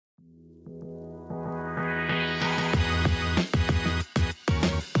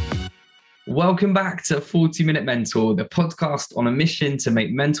Welcome back to 40-Minute Mentor, the podcast on a mission to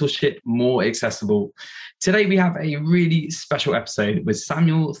make mentorship more accessible. Today, we have a really special episode with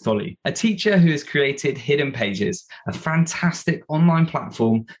Samuel Tholley, a teacher who has created Hidden Pages, a fantastic online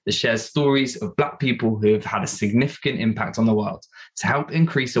platform that shares stories of Black people who have had a significant impact on the world to help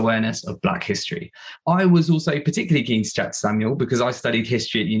increase awareness of Black history. I was also particularly keen to chat to Samuel because I studied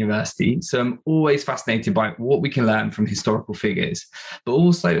history at university, so I'm always fascinated by what we can learn from historical figures, but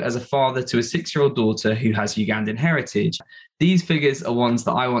also as a father to a 6-year-old daughter who has Ugandan heritage. These figures are ones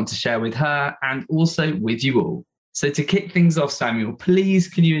that I want to share with her and also with you all. So to kick things off, Samuel, please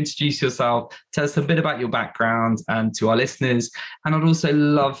can you introduce yourself, tell us a bit about your background to our listeners, and I'd also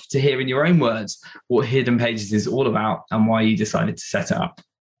love to hear in your own words what Hidden Pages is all about and why you decided to set it up.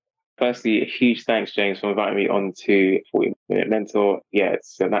 Firstly, a huge thanks, James, for inviting me on to 40-Minute Mentor. Yeah,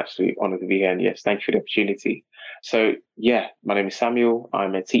 it's an absolute honor to be here. And yes, thank you for the opportunity. So yeah, my name is Samuel.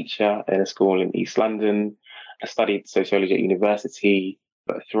 I'm a teacher in a school in East London. I studied sociology at university,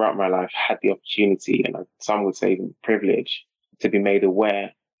 but throughout my life had the opportunity, and some would say even privilege, to be made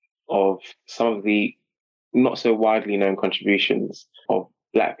aware of some of the not so widely known contributions of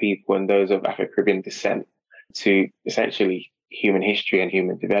Black people and those of Afro-Caribbean descent to essentially human history and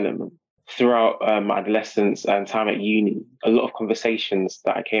human development. Throughout my adolescence and time at uni, a lot of conversations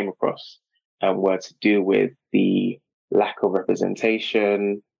that I came across were to do with the lack of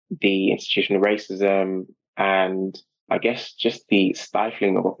representation, the institutional racism, and I guess just the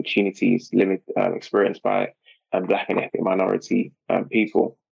stifling of opportunities experienced by Black and ethnic minority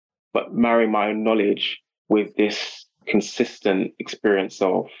people. But marrying my own knowledge with this consistent experience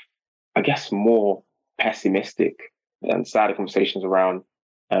of, I guess, more pessimistic and sadder conversations around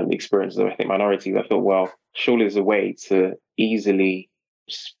the experiences of ethnic minorities, I thought, well, surely there's a way to easily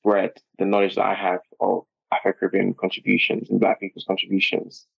spread the knowledge that I have of Afro-Caribbean contributions and Black people's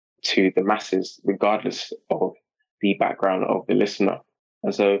contributions to the masses, regardless of the background of the listener.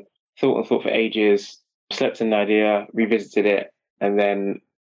 And so thought for ages, slept in the idea, revisited it, and then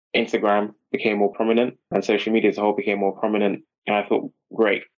Instagram became more prominent and social media as a whole became more prominent. And I thought,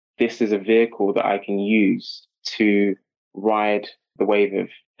 great, this is a vehicle that I can use to ride the wave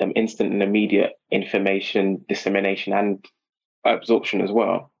of instant and immediate information dissemination and absorption as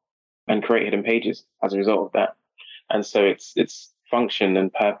well, and create Hidden Pages as a result of that. And so its function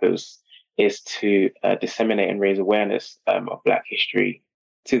and purpose is to disseminate and raise awareness of Black history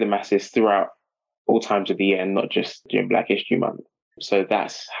to the masses throughout all times of the year, and not just during Black History Month. So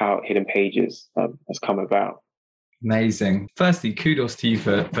that's how Hidden Pages has come about. Amazing. Firstly, kudos to you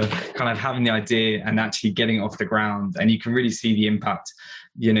for kind of having the idea and actually getting it off the ground. And you can really see the impact,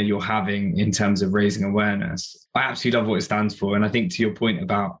 you're having in terms of raising awareness. I absolutely love what it stands for. And I think to your point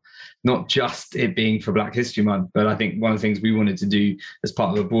about not just it being for Black History Month, but I think one of the things we wanted to do as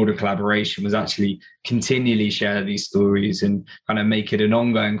part of a broader collaboration was actually continually share these stories and kind of make it an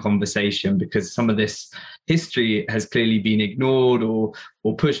ongoing conversation, because some of this history has clearly been ignored or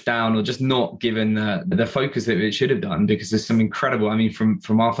pushed down or just not given the focus that it should have done, because there's some incredible,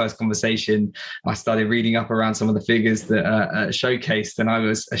 from our first conversation, I started reading up around some of the figures that are showcased, and I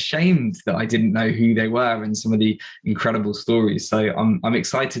was ashamed that I didn't know who they were and some of the incredible stories. So I'm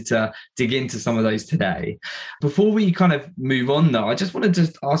excited to dig into some of those today. Before we kind of move on though, I just want to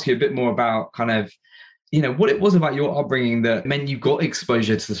just ask you a bit more about kind of what it was about your upbringing that meant you got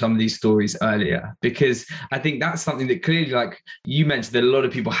exposure to some of these stories earlier, because I think that's something that clearly, like you mentioned, that a lot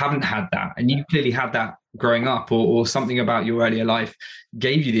of people haven't had that, and you clearly had that growing up, or something about your earlier life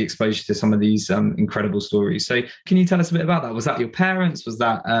gave you the exposure to some of these incredible stories. So can you tell us a bit about that? Was that your parents? Was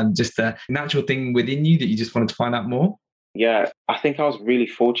that just a natural thing within you that you just wanted to find out more? Yeah, I think I was really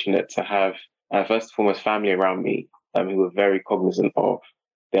fortunate to have, first and foremost, family around me who were very cognizant of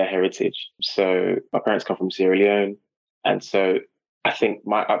their heritage. So my parents come from Sierra Leone. And so I think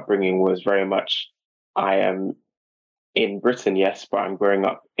my upbringing was very much, I am in Britain, yes, but I'm growing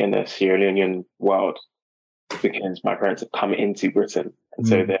up in a Sierra Leonean world because my parents have come into Britain. And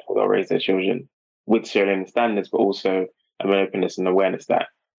so therefore they'll raise their children with Sierra Leonean standards, but also an openness and awareness that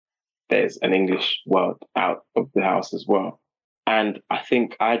there's an English world out of the house as well. And I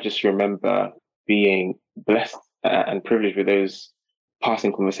think I just remember being blessed and privileged with those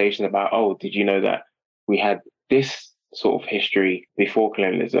passing conversations about, oh, did you know that we had this sort of history before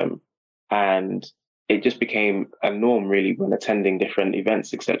colonialism? And it just became a norm really when attending different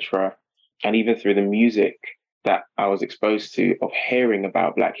events, etc. And even through the music that I was exposed to of hearing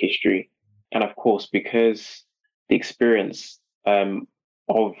about Black history. And of course, because the experience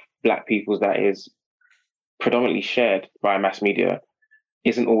of Black peoples that is predominantly shared by mass media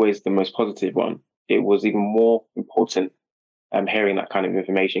isn't always the most positive one. It was even more important hearing that kind of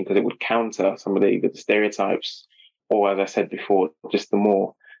information, because it would counter some of the stereotypes, or, as I said before, just the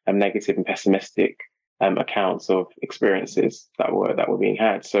more negative and pessimistic accounts of experiences that were being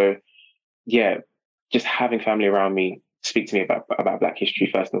had. So yeah, just having family around me speak to me about Black history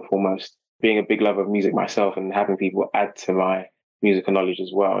first and foremost, being a big lover of music myself and having people add to my musical knowledge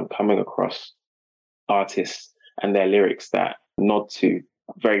as well, and coming across artists and their lyrics that nod to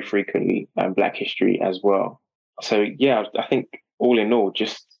very frequently Black history as well. So yeah, I think all in all,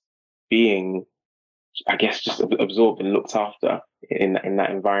 just being, I guess, just absorbed and looked after in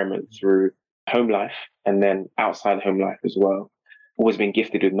that environment through home life and then outside home life as well. Always been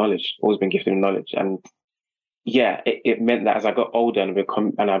gifted with knowledge. And yeah, it meant that as I got older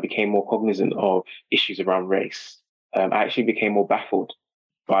and I became more cognizant of issues around race, I actually became more baffled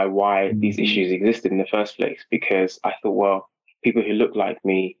by why these issues existed in the first place, because I thought, well, people who look like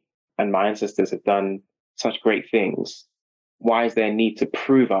me and my ancestors have done such great things. Why is there a need to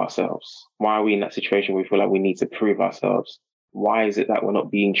prove ourselves? Why are we in that situation where we feel like we need to prove ourselves? Why is it that we're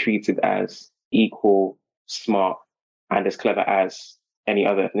not being treated as equal, smart, and as clever as any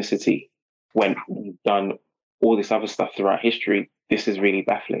other ethnicity when we've done all this other stuff throughout history? This is really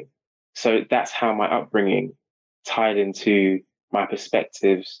baffling. So that's how my upbringing tied into my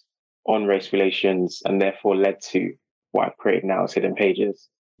perspectives on race relations, and therefore led to what I've created now as Hidden Pages.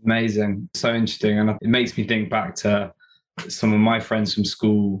 Amazing. So interesting. And it makes me think back to some of my friends from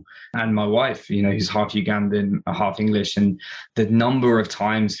school and my wife, who's half Ugandan, half English, and the number of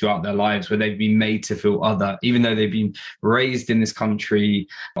times throughout their lives where they've been made to feel other, even though they've been raised in this country,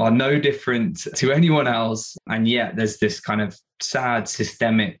 are no different to anyone else. And yet there's this kind of sad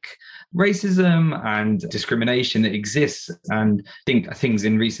systemic racism and discrimination that exists. And I think things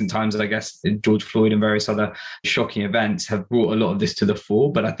in recent times, I guess, George Floyd and various other shocking events have brought a lot of this to the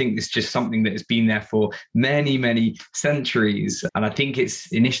fore. But I think it's just something that has been there for many, many centuries. And I think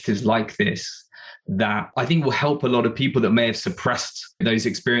it's initiatives like this that I think will help a lot of people that may have suppressed those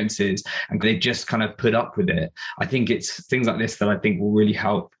experiences and they just kind of put up with it. I think it's things like this that I think will really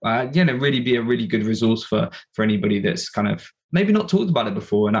help, really be a really good resource for anybody that's kind of maybe not talked about it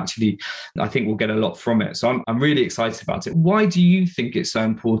before, and actually I think we'll get a lot from it. So I'm really excited about it. Why do you think it's so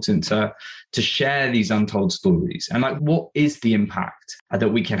important to share these untold stories? And what is the impact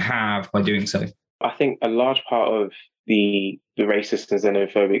that we can have by doing so? I think a large part of the racist and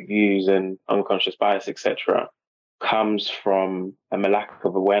xenophobic views and unconscious bias, etc., comes from a lack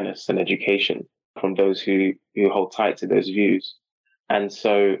of awareness and education from those who hold tight to those views. And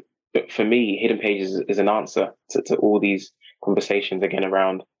so for me, Hidden Pages is an answer to all these conversations, again,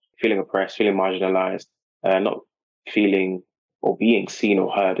 around feeling oppressed, feeling marginalized, not feeling or being seen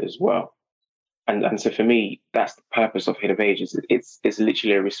or heard as well. And so for me, that's the purpose of Hidden Pages. It's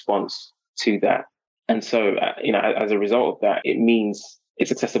literally a response to that. And so, as a result of that, it means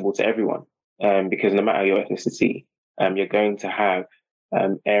it's accessible to everyone, because no matter your ethnicity, you're going to have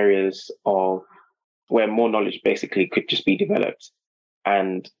areas of where more knowledge basically could just be developed.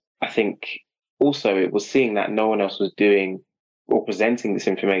 And I think also it was seeing that no one else was doing or presenting this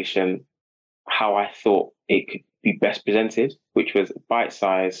information how I thought it could be best presented, which was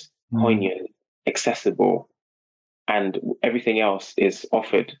bite-sized, poignant, accessible, and everything else is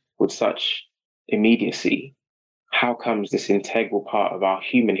offered with such immediacy. How comes this integral part of our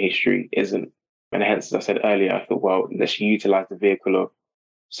human history isn't? And hence, as I said earlier, I thought, well, let's utilize the vehicle of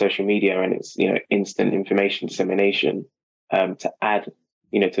social media and its instant information dissemination to add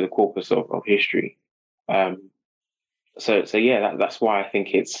to the corpus of history. So yeah, that's why I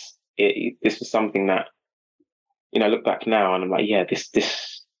think this was something that I look back now and I'm like, yeah,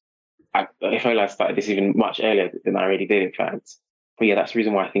 I feel like I started this even much earlier than I already did, in fact. But yeah, that's the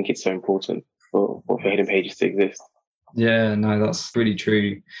reason why I think it's so important for Hidden Pages to exist. Yeah, no, that's really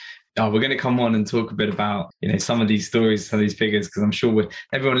true. We're going to come on and talk a bit about some of these stories, some of these figures, because I'm sure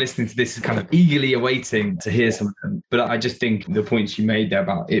everyone listening to this is kind of eagerly awaiting to hear some of them. But I just think the points you made there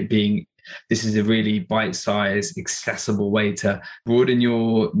about it being, this is a really bite-sized, accessible way to broaden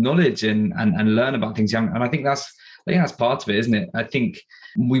your knowledge and learn about things. And I think that's part of it, isn't it? I think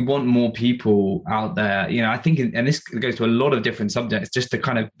we want more people out there, I think, and this goes to a lot of different subjects, just to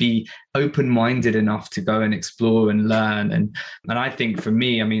kind of be open-minded enough to go and explore and learn. And I think for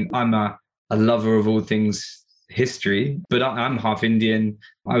me, I'm a lover of all things history, but I'm half Indian,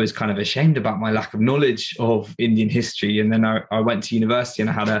 I was kind of ashamed about my lack of knowledge of Indian history. And then I went to university and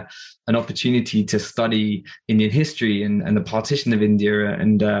I had an opportunity to study Indian history and the partition of India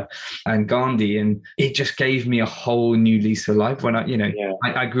and Gandhi. And it just gave me a whole new lease of life when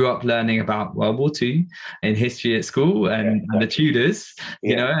I grew up learning about World War II in history at school and the Tudors,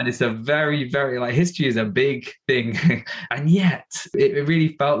 and it's a very, very, like, history is a big thing. And yet it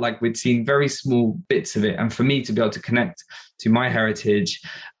really felt like we'd seen very small bits of it. And for me to be able to connect to my heritage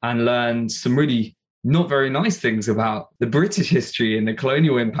and learn some really not very nice things about the British history and the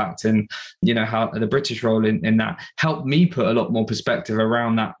colonial impact and, how the British role in that helped me put a lot more perspective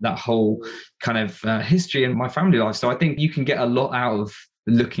around that whole kind of history in my family life. So I think you can get a lot out of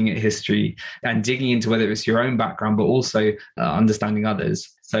looking at history and digging into whether it's your own background, but also understanding others.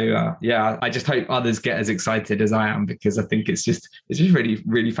 So I just hope others get as excited as I am, because I think it's just really,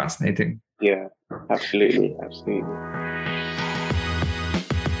 really fascinating. Yeah, absolutely.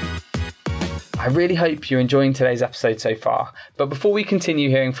 I really hope you're enjoying today's episode so far, but before we continue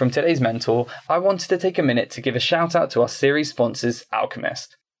hearing from today's mentor, I wanted to take a minute to give a shout out to our series sponsors,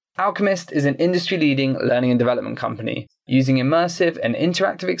 Alchemist. Alchemist is an industry-leading learning and development company using immersive and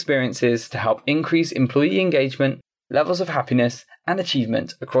interactive experiences to help increase employee engagement, levels of happiness and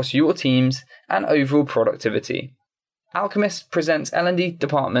achievement across your teams and overall productivity. Alchemist presents L&D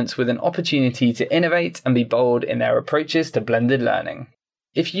departments with an opportunity to innovate and be bold in their approaches to blended learning.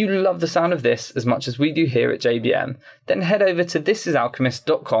 If you love the sound of this as much as we do here at JBM, then head over to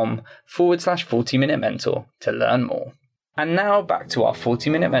thisisalchemist.com/40-minute mentor to learn more. And now back to our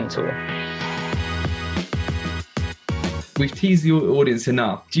 40-minute mentor. We've teased the audience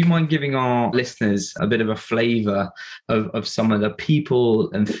enough. Do you mind giving our listeners a bit of a flavour of some of the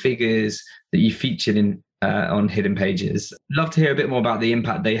people and figures that you featured in on Hidden Pages? Love to hear a bit more about the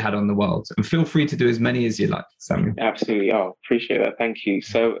impact they had on the world, and feel free to do as many as you like, Samuel. Absolutely. Oh, appreciate that. Thank you.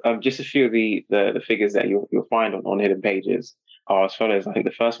 So just a few of the figures that you'll find on Hidden Pages are as follows. I think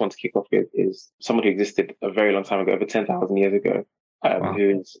the first one to kick off with is someone who existed a very long time ago, over 10,000 years ago, wow,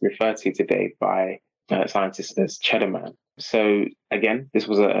 who is referred to today by scientists as Cheddar Man. So again, this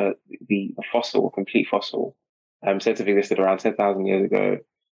was a fossil, a complete fossil, said to have existed around 10,000 years ago.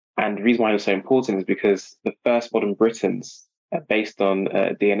 And the reason why it was so important is because the first modern Britons, based on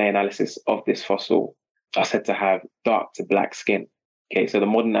DNA analysis of this fossil, are said to have dark to black skin. Okay, so the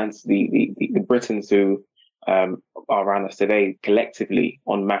modern the Britons who are around us today, collectively,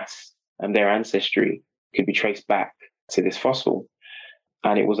 en masse, and their ancestry could be traced back to this fossil.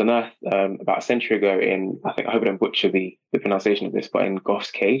 And it was unearthed about a century ago in, I hope I don't butcher the pronunciation of this, but in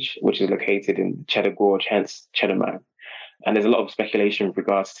Goff's Cage, which is located in Cheddar Gorge, hence Cheddar Man. And there's a lot of speculation with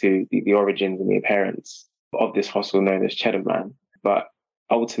regards to the origins and the appearance of this fossil known as Cheddar Man. But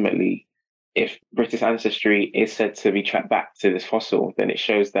ultimately, if British ancestry is said to be tracked back to this fossil, then it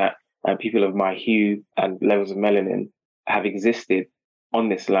shows that people of my hue and levels of melanin have existed on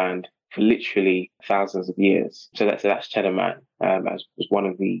this land for literally thousands of years. So that's Cheddar Man, as was one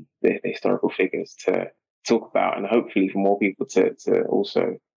of the historical figures to talk about, and hopefully for more people to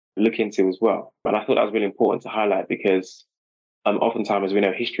also look into as well. And I thought that was really important to highlight because oftentimes, as we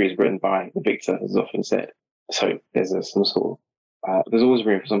know, history is written by the victor, as is often said. So there's there's always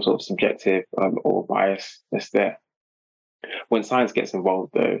room for some sort of subjective or bias that's there. When science gets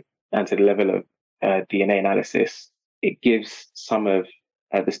involved, though, and to the level of DNA analysis, it gives some of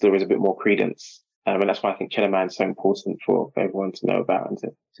the stories a bit more credence. And that's why I think Cheddar Man is so important for everyone to know about and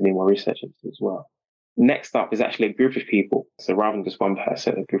to do more research into as well. Next up is actually a group of people. So rather than just one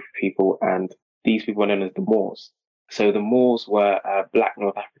person, a group of people, and these people are known as the Moors. So the Moors were black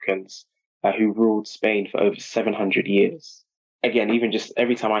North Africans who ruled Spain for over 700 years. Again, even just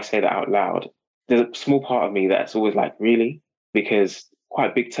every time I say that out loud, there's a small part of me that's always like, really? Because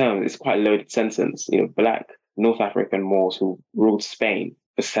quite a big term, it's quite a loaded sentence. Black North African Moors who ruled Spain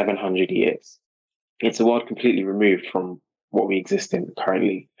for 700 years. It's a world completely removed from what we exist in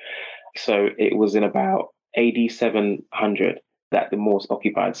currently. So it was in about AD 700 that the Moors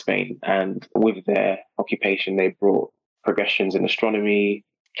occupied Spain. And with their occupation, they brought progressions in astronomy,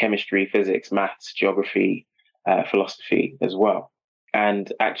 chemistry, physics, maths, geography, philosophy as well.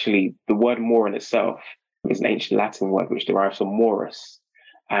 And actually, the word Moor in itself is an ancient Latin word which derives from Morus.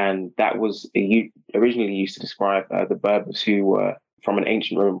 And that was originally used to describe the Berbers who were from an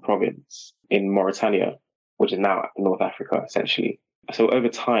ancient Roman province in Mauritania, which is now North Africa, essentially. So over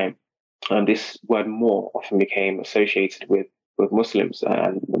time, this word Moor often became associated with Muslims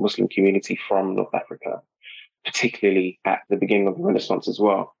and the Muslim community from North Africa, particularly at the beginning of the Renaissance as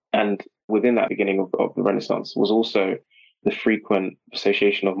well. And within that beginning of the Renaissance was also the frequent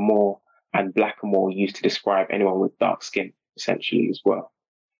association of Moor and Blackamoor used to describe anyone with dark skin, essentially, as well.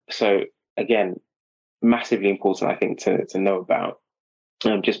 So again, massively important, I think, to know about,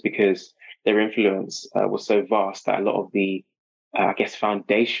 just because their influence was so vast that a lot of the, I guess,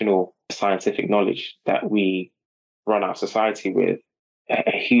 foundational scientific knowledge that we run our society with,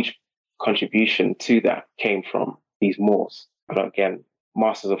 a huge contribution to that came from these Moors. But again,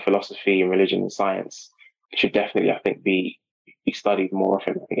 masters of philosophy and religion and science should definitely, I think, be studied more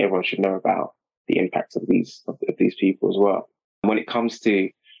often. I think everyone should know about the impact of these people as well. And when it comes to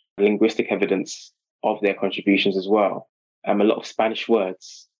linguistic evidence of their contributions as well, a lot of Spanish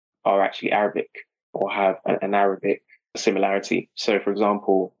words are actually Arabic or have an Arabic similarity. So, for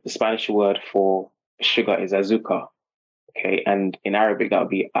example, the Spanish word for sugar is azúcar, okay, and in Arabic that would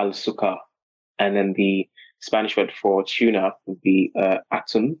be al-sucar, and then the Spanish word for tuna would be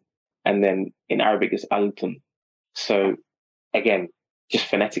atun, and then in Arabic is altun. So, again, just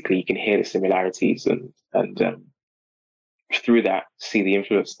phonetically, you can hear the similarities, and through that, see the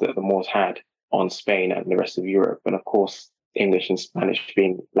influence that the Moors had on Spain and the rest of Europe, and of course, English and Spanish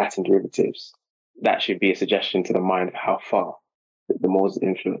being Latin derivatives. That should be a suggestion to the mind of how far the Moors'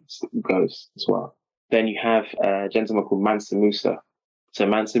 influence goes as well. Then you have a gentleman called Mansa Musa. So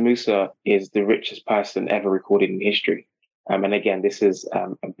Mansa Musa is the richest person ever recorded in history. And again, this is a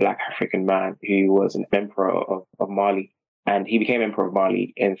Black African man who was an emperor of Mali. And he became emperor of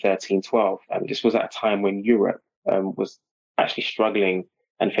Mali in 1312. And this was at a time when Europe was actually struggling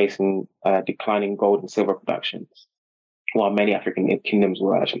and facing declining gold and silver productions, while many African kingdoms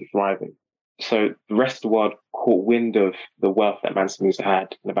were actually thriving. So the rest of the world caught wind of the wealth that Mansa Musa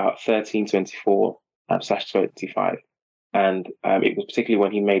had in about 1324/25. And it was particularly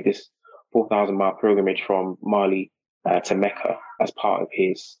when he made this 4,000-mile pilgrimage from Mali to Mecca as part of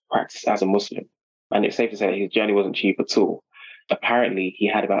his practice as a Muslim. And it's safe to say that his journey wasn't cheap at all. Apparently, he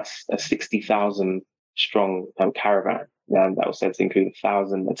had about a 60,000 strong caravan that was said to include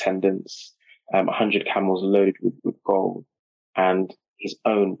 1,000 attendants, 100 camels loaded with gold, and his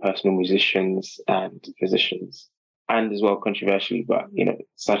own personal musicians and physicians, and as well, controversially, but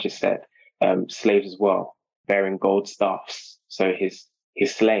such as said, slaves as well, bearing gold staffs. So his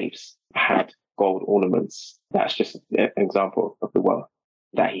slaves had gold ornaments. That's just an example of the wealth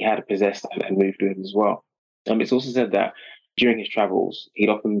that he had possessed and moved with as well. It's also said that during his travels, he'd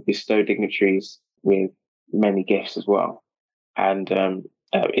often bestow dignitaries with many gifts as well. And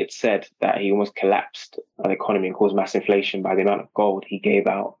it's said that he almost collapsed an economy and caused mass inflation by the amount of gold he gave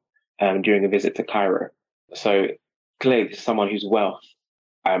out during a visit to Cairo. So clearly, this is someone whose wealth,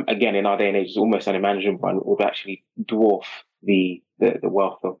 again, in our day and age, is almost unimaginable and would actually dwarf the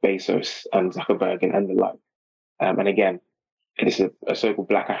wealth of Bezos and Zuckerberg and the like. And again, this is a so-called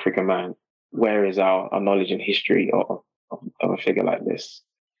Black African man. Where is our knowledge and history of a figure like this?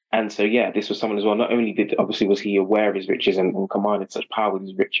 And so, yeah, this was someone as well. Not only obviously was he aware of his riches and commanded such power with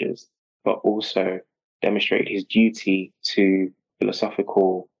his riches, but also demonstrated his duty to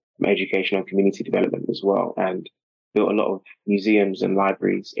philosophical, educational, and community development as well, and built a lot of museums and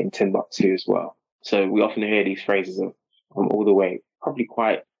libraries in Timbuktu as well. So we often hear these phrases of all the way, probably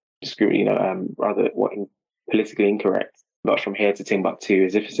quite discreetly, politically incorrect, but from here to Timbuktu,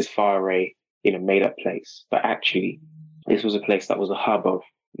 as if it's this far away, made up place. But actually, this was a place that was a hub of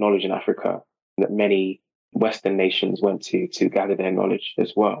knowledge in Africa that many Western nations went to gather their knowledge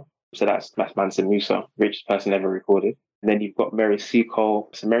as well. So that's Mansa Musa, richest person ever recorded. And then you've got Mary Seacole.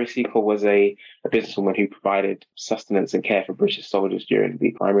 So Mary Seacole was a businesswoman who provided sustenance and care for British soldiers during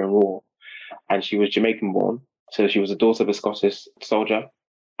the Crimean War. And she was Jamaican born. So she was a daughter of a Scottish soldier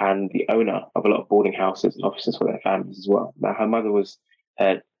and the owner of a lot of boarding houses and offices for their families as well. Now, her mother was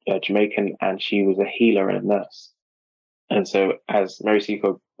Jamaican, and she was a healer and a nurse. And so as Mary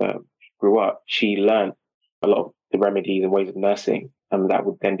Seacole grew up, she learned a lot of the remedies and ways of nursing, and that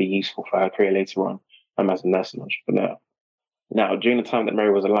would then be useful for her career later on as a nurse and entrepreneur. Now, during the time that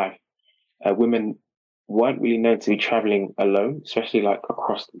Mary was alive, women weren't really known to be traveling alone, especially like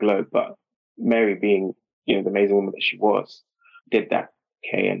across the globe. But Mary, being the amazing woman that she was, did that.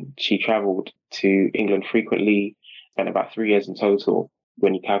 Okay, and she traveled to England frequently, spent about 3 years in total,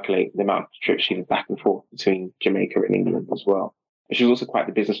 when you calculate the amount of trips she did back and forth between Jamaica and England as well. But she was also quite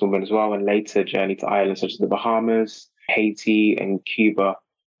the businesswoman as well, and later journeyed to islands such as the Bahamas, Haiti, and Cuba,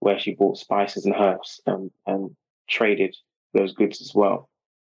 where she bought spices and herbs and traded those goods as well.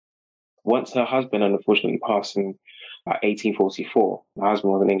 Once her husband unfortunately passed in 1844, her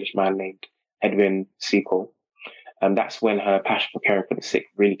husband was an Englishman named Edwin Seacole, and that's when her passion for caring for the sick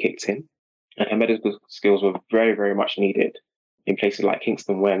really kicked in. And her medical skills were very, very much needed in places like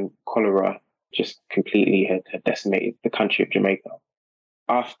Kingston when cholera just completely had decimated the country of Jamaica.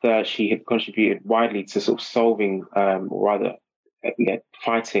 After she had contributed widely to sort of solving, or rather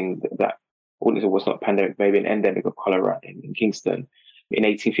fighting that, well, it was not a pandemic, maybe an endemic of cholera in Kingston. In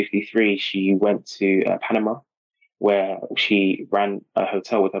 1853, she went to Panama, where she ran a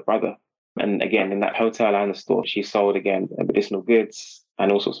hotel with her brother. And again, in that hotel and the store, she sold, again, medicinal goods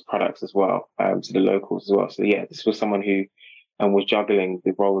and all sorts of products as well, to the locals as well. So yeah, this was someone who was juggling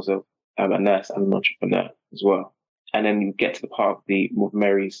the roles of a nurse and an entrepreneur as well. And then you get to the part of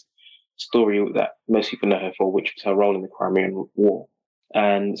Mary's story that most people know her for, which was her role in the Crimean War.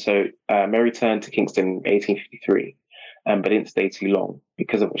 And so Mary returned to Kingston in 1853, but didn't stay too long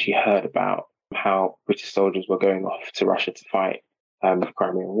because of what she heard about how British soldiers were going off to Russia to fight the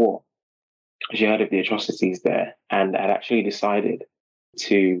Crimean War. She heard of the atrocities there and had actually decided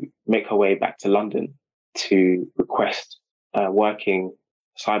to make her way back to London to request working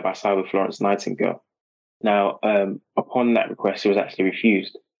side by side with Florence Nightingale. Now, upon that request, she was actually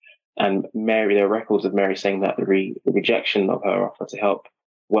refused. And Mary, there are records of Mary saying that the rejection of her offer to help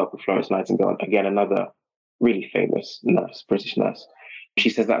work with Florence Nightingale, again, another really famous nurse, British nurse, she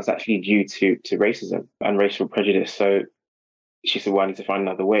says that was actually due to racism and racial prejudice. So she said, well, I need to find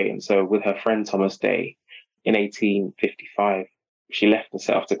another way. And so with her friend Thomas Day, in 1855, she left and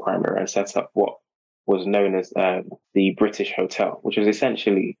set off to Crimea and set up what was known as the British Hotel, which was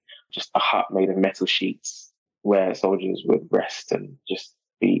essentially just a hut made of metal sheets where soldiers would rest and just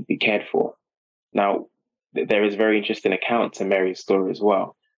be cared for. Now, there is a very interesting account to Mary's story as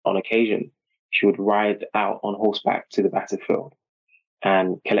well. On occasion, she would ride out on horseback to the battlefield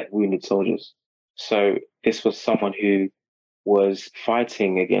and collect wounded soldiers. So this was someone who was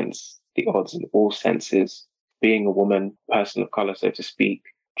fighting against the odds in all senses, being a woman, person of color, so to speak,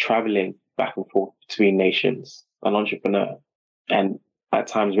 traveling back and forth between nations, an entrepreneur, and at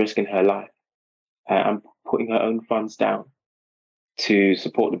times risking her life and putting her own funds down to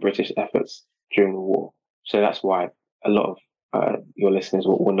support the British efforts during the war. So that's why a lot of your listeners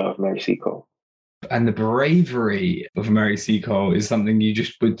will know of Mary Seacole. And the bravery of Mary Seacole is something you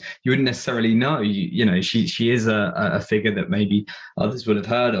wouldn't necessarily know. You know, she is a figure that maybe others would have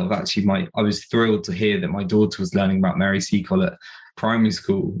heard of. Actually, I was thrilled to hear that my daughter was learning about Mary Seacole at primary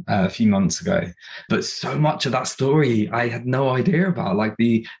school a few months ago. But so much of that story I had no idea about, like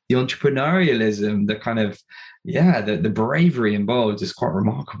the entrepreneurialism, the kind of the bravery involved is quite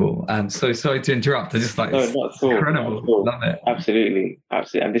remarkable. And so sorry to interrupt. I just like, no, not at all. Incredible. Love it. Absolutely.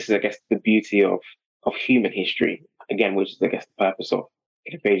 And this is, I guess, the beauty of human history, again, which is, I guess, the purpose of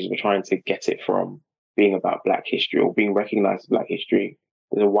Hidden Pages. We're trying to get it from being about Black history or being recognized as Black history.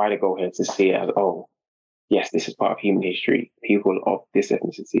 There's a wider goal here to see it as, oh, yes, this is part of human history. People of this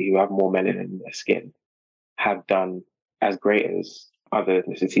ethnicity who have more melanin in their skin have done as great as other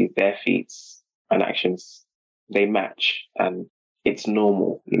ethnicities. Their feats and actions, they match, and it's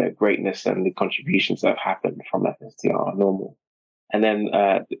normal. You know, greatness and the contributions that have happened from ethnicity are normal. And then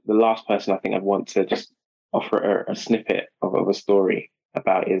the last person I think I'd want to just offer a snippet of a story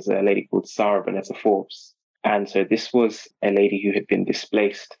about is a lady called Sarah Bonetta Forbes. And so this was a lady who had been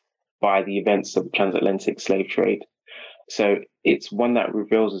displaced by the events of the transatlantic slave trade. So it's one that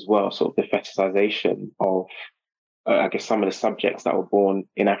reveals as well sort of the fetishization of, I guess, some of the subjects that were born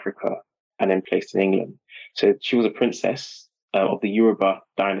in Africa and then placed in England. So she was a princess of the Yoruba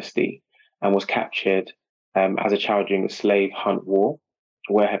dynasty and was captured as a child during the slave hunt war,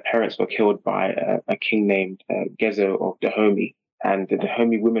 where her parents were killed by a king named Gezo of Dahomey. And the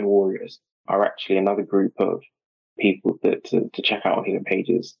Dahomey women warriors are actually another group of people to check out on Hidden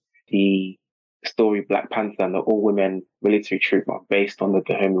Pages. The story Black Panther and the all-women military troop are based on the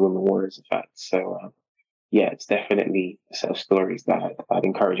Dahomey women warriors, in fact. So, it's definitely a set of stories that I'd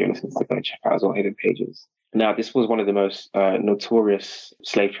encourage your listeners to go and check out as well, Hidden Pages. Now, this was one of the most notorious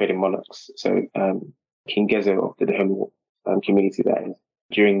slave trading monarchs. So, King Gezo of the Dahomey community, that is,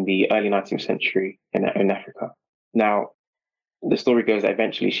 during the early 19th century in Africa. Now, the story goes that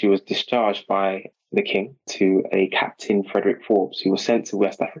eventually she was discharged by the king to a Captain Frederick Forbes, who was sent to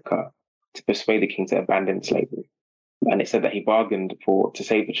West Africa to persuade the king to abandon slavery. And it said that he bargained to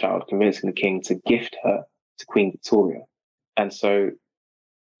save the child, convincing the king to gift her to Queen Victoria. And so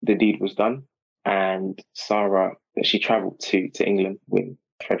the deed was done, and Sarah, she traveled to England with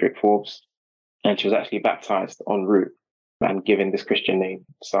Frederick Forbes, and she was actually baptized en route and given this Christian name,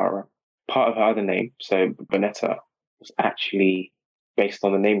 Sarah. Part of her other name, so Bonetta, was actually based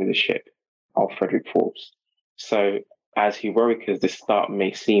on the name of the ship of Frederick Forbes. So as heroic as this start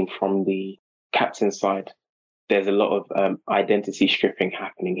may seem from the captain's side, there's a lot of identity stripping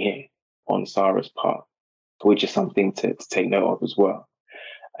happening here on Sarah's part, which is something to take note of as well.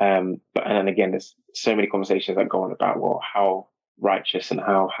 And again, there's so many conversations that go on about, well, how righteous and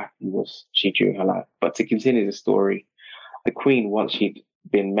how happy was she during her life. But to continue the story, The Queen, once she'd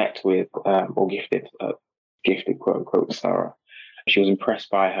been met with or gifted quote unquote Sarah, she was impressed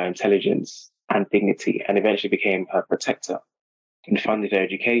by her intelligence and dignity, and eventually became her protector and funded her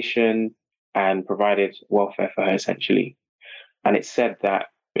education and provided welfare for her essentially. And it's said that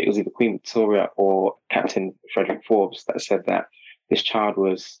it was either Queen Victoria or Captain Frederick Forbes that said that this child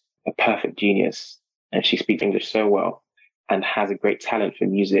was a perfect genius, and she speaks English so well and has a great talent for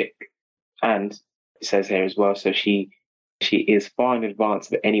music. And it says here as well, so she is far in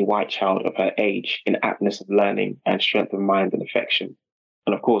advance of any white child of her age in aptness of learning and strength of mind and affection.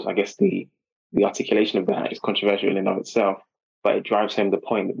 And of course, I guess the articulation of that is controversial in and of itself, but it drives home the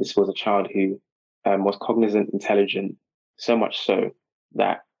point that this was a child who was cognizant, intelligent, so much so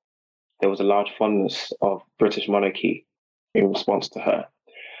that there was a large fondness of British monarchy in response to her.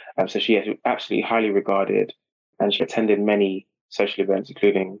 So she is absolutely highly regarded, and she attended many social events,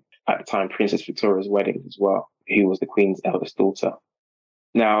 including at the time Princess Victoria's wedding as well, who was the Queen's eldest daughter.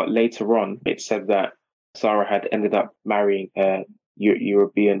 Now, later on, it's said that Sarah had ended up marrying a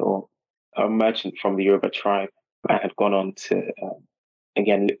European or a merchant from the Yoruba tribe, and had gone on to,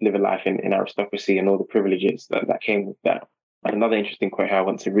 again, live a life in aristocracy and all the privileges that came with that. And another interesting quote here I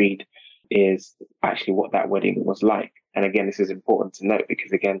want to read is actually what that wedding was like. And again, this is important to note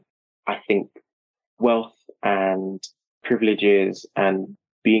because, again, I think wealth and privileges and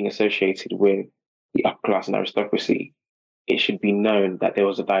being associated with the upper class and aristocracy, it should be known that there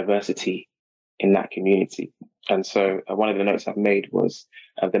was a diversity in that community. And so one of the notes I've made was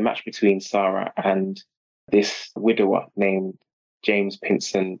the match between Sarah and this widower named James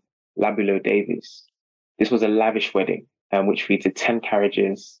Pinson Labulo Davies. This was a lavish wedding, which featured 10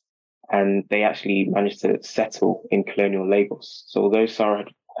 carriages, and they actually managed to settle in colonial Lagos. So although Sarah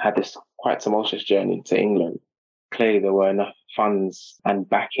had this quite tumultuous journey to England, clearly there were enough funds and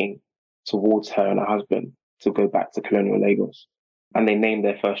backing towards her and her husband to go back to colonial Lagos. And they named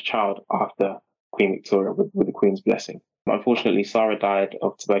their first child after Queen Victoria with the Queen's blessing. Unfortunately, Sarah died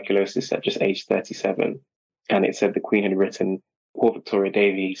of tuberculosis at just age 37. And it said the Queen had written, "Poor Victoria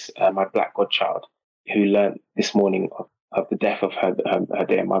Davies, my black godchild, who learnt this morning of the death of her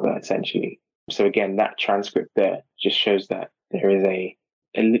dear mother," essentially. So again, that transcript there just shows that there is a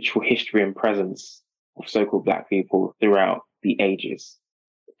literal history and presence of so-called black people throughout the ages,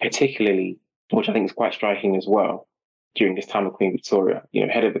 particularly, which I think is quite striking as well, during this time of Queen Victoria,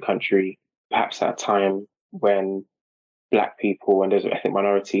 head of the country, perhaps at a time when black people and those of ethnic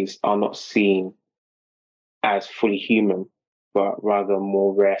minorities are not seen as fully human, but rather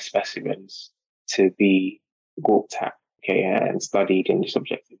more rare specimens to be gawked at, and studied in a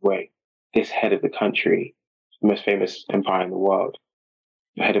subjective way. This head of the country, the most famous empire in the world,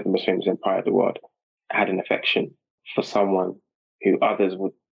 the head of the most famous empire in the world, had an affection for someone who others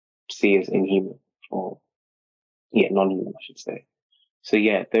would see as inhuman or, non-human, I should say. So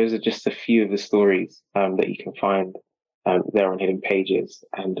those are just a few of the stories that you can find there on Hidden Pages,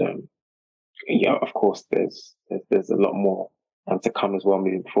 and of course, there's a lot more to come as well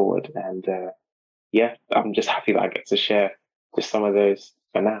moving forward. And I'm just happy that I get to share just some of those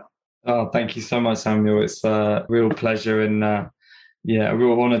for now. Oh, thank you so much, Samuel. It's a real pleasure and a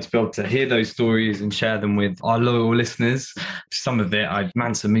real honor to be able to hear those stories and share them with our loyal listeners. Some of it,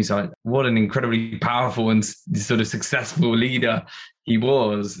 to me, what an incredibly powerful and sort of successful leader he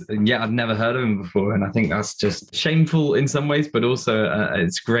was. And yet I'd never heard of him before. And I think that's just shameful in some ways, but also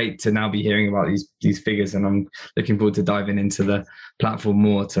it's great to now be hearing about these figures. And I'm looking forward to diving into the platform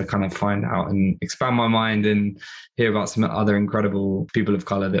more to kind of find out and expand my mind and hear about some other incredible people of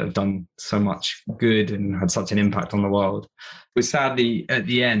color that have done so much good and had such an impact on the world. But sadly, at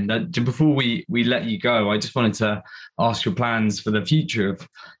the end, before we let you go, I just wanted to ask your plans for the future of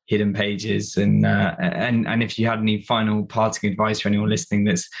Hidden Pages, and if you had any final parting advice for anyone listening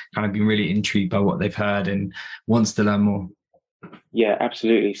that's kind of been really intrigued by what they've heard and wants to learn more. Yeah,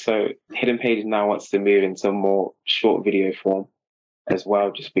 absolutely. So Hidden Pages now wants to move into more short video form as well,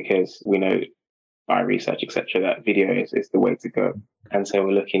 just because we know by research, etc., that video is the way to go. And so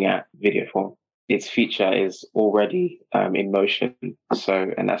we're looking at video form. Its future is already in motion.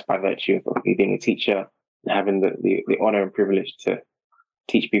 And that's by virtue of me being a teacher and having the honor and privilege to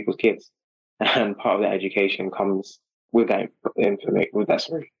teach people's kids. And part of that education comes with that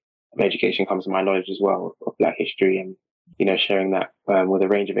education comes my knowledge as well of Black history, and sharing that with a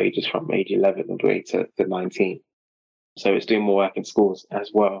range of ages from age 11 all the way to 19. So it's doing more work in schools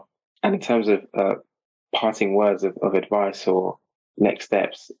as well. And in terms of parting words of advice or next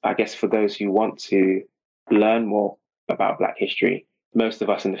steps, I guess for those who want to learn more about Black history, most of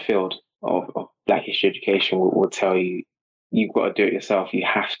us in the field of Black history education will tell you, you've got to do it yourself. You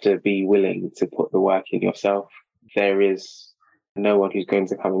have to be willing to put the work in yourself. there is no one who's going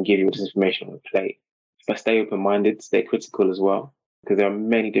to come and give you this information on the plate. But stay open-minded, stay critical as well, because there are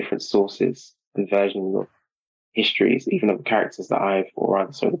many different sources and versions of histories, even of the characters that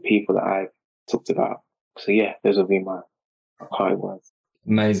the people that I've talked about. So yeah, those will be my high words.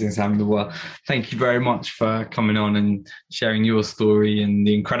 Amazing, Samuel. Well, thank you very much for coming on and sharing your story and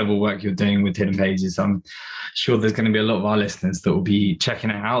the incredible work you're doing with Hidden Pages. I'm sure there's going to be a lot of our listeners that will be checking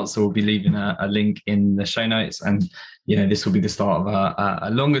it out. So we'll be leaving a link in the show notes. And, this will be the start of a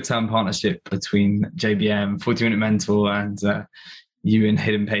longer term partnership between JBM, 40 Minute Mentor, and you and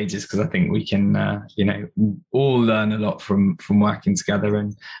Hidden Pages, because I think we can, all learn a lot from working together,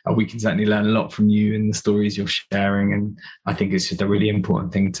 and we can certainly learn a lot from you and the stories you're sharing. And I think it's just a really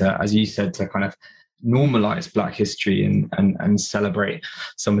important thing to, as you said, to kind of normalize Black history and celebrate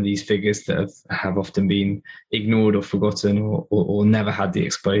some of these figures that have often been ignored or forgotten or never had the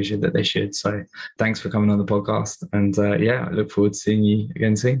exposure that they should. So thanks for coming on the podcast. And I look forward to seeing you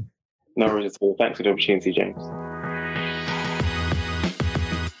again soon. No worries at all. Thanks for the opportunity, James.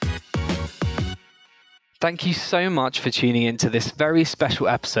 Thank you so much for tuning in to this very special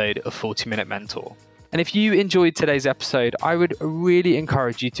episode of 40 Minute Mentor. And if you enjoyed today's episode, I would really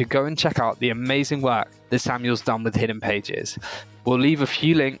encourage you to go and check out the amazing work that Samuel's done with Hidden Pages. We'll leave a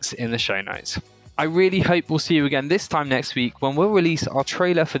few links in the show notes. I really hope we'll see you again this time next week when we'll release our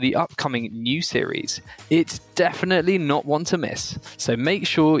trailer for the upcoming new series. It's definitely not one to miss, so make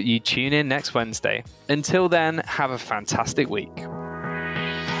sure you tune in next Wednesday. Until then, have a fantastic week.